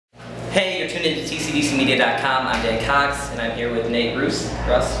Hey, you're tuned into tcdcmedia.com. I'm Dan Cox, and I'm here with Nate Ruess.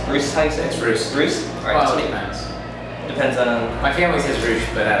 Ruess, how you say it? It's Ruess. Ruess? Alright, well, it depends. Depends on... My family says Ruess,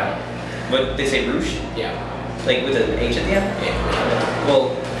 but I don't. What, they say Ruess? Yeah. Like with an H at the end? Yeah.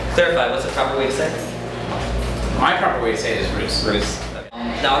 Well, clarify, what's the proper way to say it? My proper way to say it is Ruess. Ruess. Okay.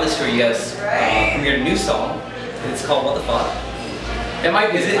 Now on this tour, you guys premiered a new song. It's called What the Fuck. It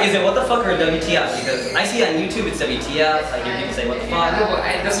might be. Is it What the Fuck or WTF? Because I see on YouTube it's WTF. I hear people say What the Fuck. No,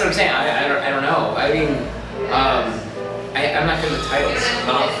 that's what I'm saying. I don't know. I mean, I'm not good with titles.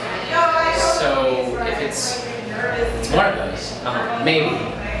 So if it's one of those,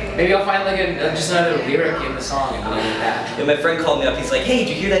 maybe I'll find like just another lyric in the song and leave that. Yeah, my friend called me up. He's like, "Hey,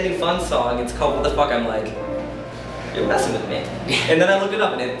 did you hear that new fun song? It's called What the Fuck." I'm like, "You're messing with me." And then I looked it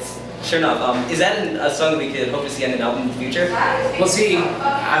up, and it's sure enough. Is that a song that we could hope to see on an album in the future? Well, see,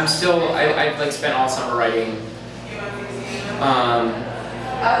 I've like spent all summer writing.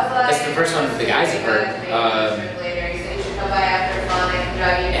 That's the first one that the guys have heard.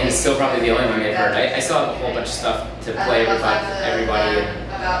 And it's still probably the only one they've heard. I still have a whole bunch of stuff to play with everybody.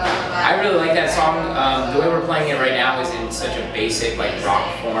 I really like that song. The way we're playing it right now is in such a basic like rock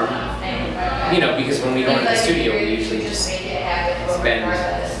form. You know, because when we go into the studio, we usually just spend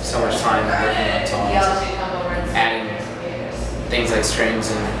so much time working on songs, adding things like strings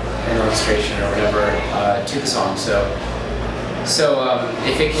and illustration or whatever to the song. So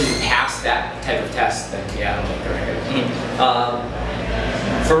if it can pass that type of test, then yeah, I'll make the record.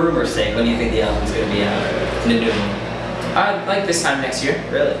 For rumor's sake, when do you think the album's going to be out? Like this time next year.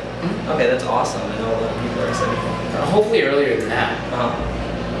 Really? Okay, that's awesome. I know a lot of people are excited for it. Hopefully earlier than that.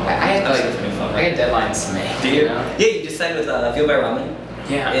 I had deadlines to make. Do you? Yeah, you just signed with Fueled By Ramen.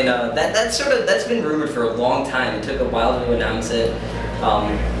 Yeah. And that's been rumored for a long time. It took a while to announce it.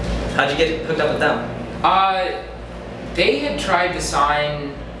 How'd you get hooked up with them? They had tried to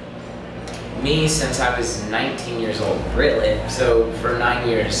sign me since I was 19 years old. Really? So for 9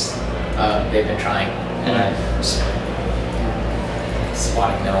 years, they've been trying, and I was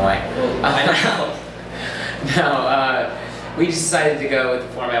swatting them away. I know. No, we just decided to go with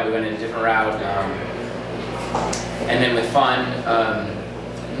the format. We went in a different route, and then with Fun,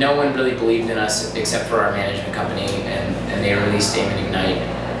 no one really believed in us except for our management company, and they released Aim and Ignite,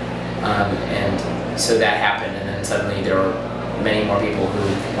 and so that happened, and then suddenly there were many more people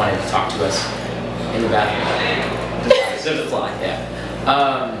who wanted to talk to us in the bathroom. There's a fly. Yeah.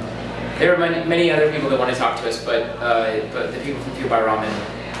 There were many other people that wanted to talk to us, but the people from Fueled By Ramen,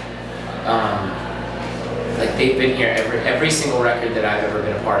 like they've been here every single record that I've ever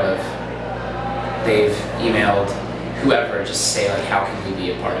been a part of. They've emailed whoever just to say like, how can we be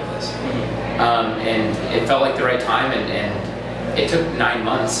a part of this? And it felt like the right time, and it took 9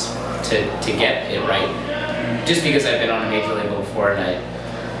 months to get it right. Just because I've been on a major label before and I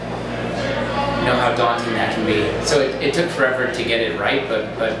know how daunting that can be. So it took forever to get it right, but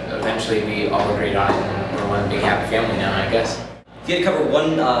eventually we all agreed on it, and we're one big happy family now, I guess. If you had to cover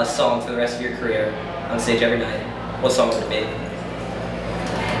one song for the rest of your career on stage every night, what song would it be?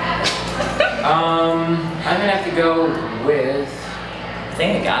 I'm gonna have to go with... I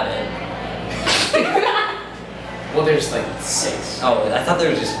think I got it. Well, there's like 6. Oh, I thought there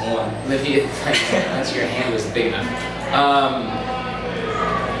was just one. If you, unless your hand was big enough.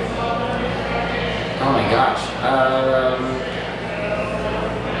 Oh my gosh.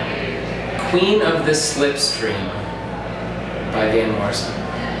 Queen of the Slipstream by Van Morrison.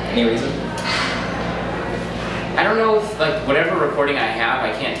 Any reason? I don't know if, like, whatever recording I have,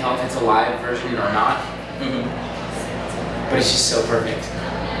 I can't tell if it's a live version or not. But it's just so perfect.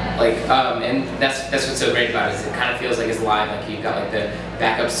 Like, and that's what's so great about it, is it kind of feels like it's live. Like you've got like the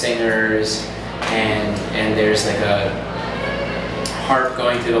backup singers, and there's like a harp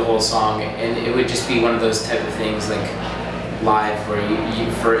going through the whole song, and it would just be one of those type of things like live where you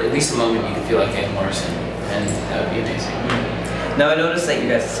for at least a moment you could feel like Van Morrison, and that would be amazing. Now I noticed that you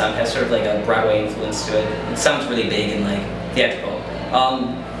guys' sound has sort of like a Broadway influence to it. It sounds really big and like theatrical.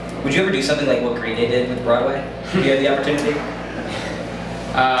 Would you ever do something like what Green Day did with Broadway? If you had the opportunity?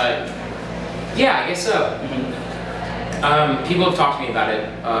 Yeah, I guess so. People have talked to me about it.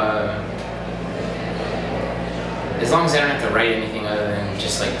 As long as I don't have to write anything other than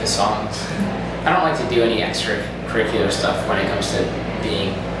just like the songs. I don't like to do any extracurricular stuff when it comes to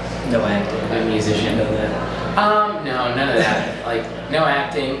being No acting. A musician. None of that. No, none of that. Like no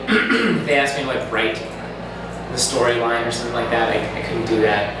acting. If they asked me to like write the storyline or something like that, I couldn't do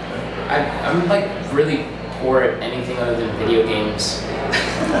that. I'm like really poor at anything other than video games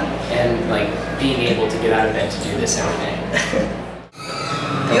and like being able to get out of bed to do this every day.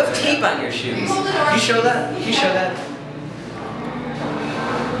 You have tape on your shoes. Can you show that? Can you show that?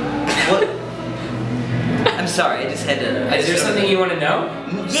 sorry, I just had to... Is there something you want to know?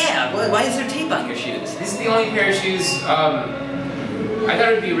 Yeah, why is there tape on your shoes? This is the only pair of shoes, I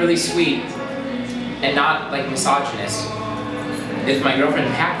thought it would be really sweet and not like misogynist if my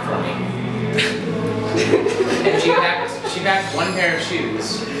girlfriend packed for me. And she packed one pair of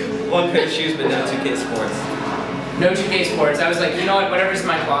shoes. One pair of shoes, but no 2K Sports. No 2K Sports. I was like, you know what, whatever's in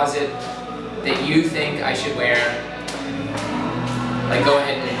my closet that you think I should wear, like go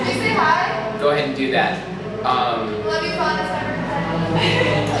ahead and... Did you say hi? Go ahead and do that. Love you, Fawn.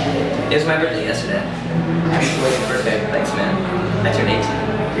 It's my birthday. It was my birthday yesterday. Happy belated birthday. Thanks, man. I turned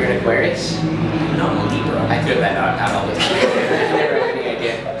 18. You're an Aquarius? No, I'm a Libra. I throw that out all the time. I never have any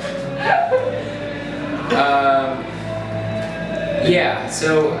idea. Yeah,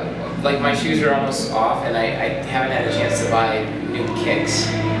 so like my shoes are almost off and I haven't had a chance to buy new kicks.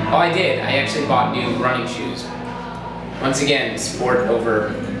 Oh, I did. I actually bought new running shoes. Once again, sport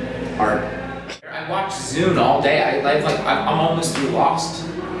over art. I watched Zune all day. I'm almost through Lost.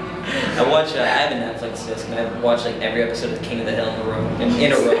 I have a Netflix disc and I watch like every episode of King of the Hill in a row.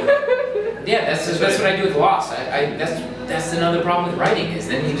 Yeah, that's what I do with Lost. That's another problem with writing is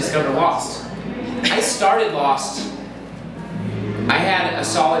then you discover Lost. I started Lost. I had a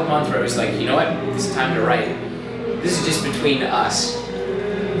solid month where I was like, you know what, it's time to write. This is just between us.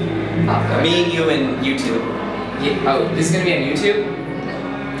 Me and you and YouTube. Yeah, oh, this is gonna be on YouTube?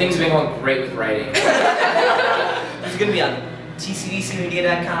 Things have been going great with writing. This is gonna be on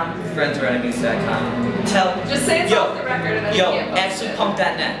tcdcmedia.com, friendsorenemies.com. Just say it's off the record and then you can't post it.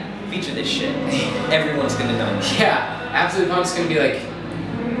 absolutepunk.net. Feature this shit. Everyone's gonna know. Yeah, Absolute Punk's gonna be like.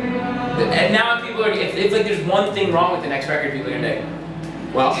 And now people are, if like there's one thing wrong with the next record, people are gonna be like,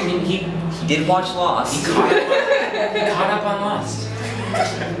 well, I mean he did watch Lost. He caught up on Lost.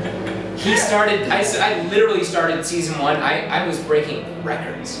 He started, I literally started season 1, I was breaking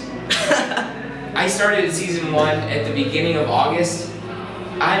records. I started season 1 at the beginning of August.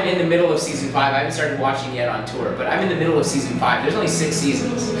 I'm in the middle of season 5, I haven't started watching yet on tour, but I'm in the middle of season 5, there's only 6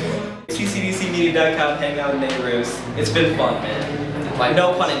 seasons. tcdcmedia.com, hang out with Ruess. It's been fun, man. Like,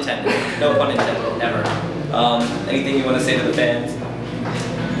 no pun intended. No pun intended. Never. Anything you want to say to the fans?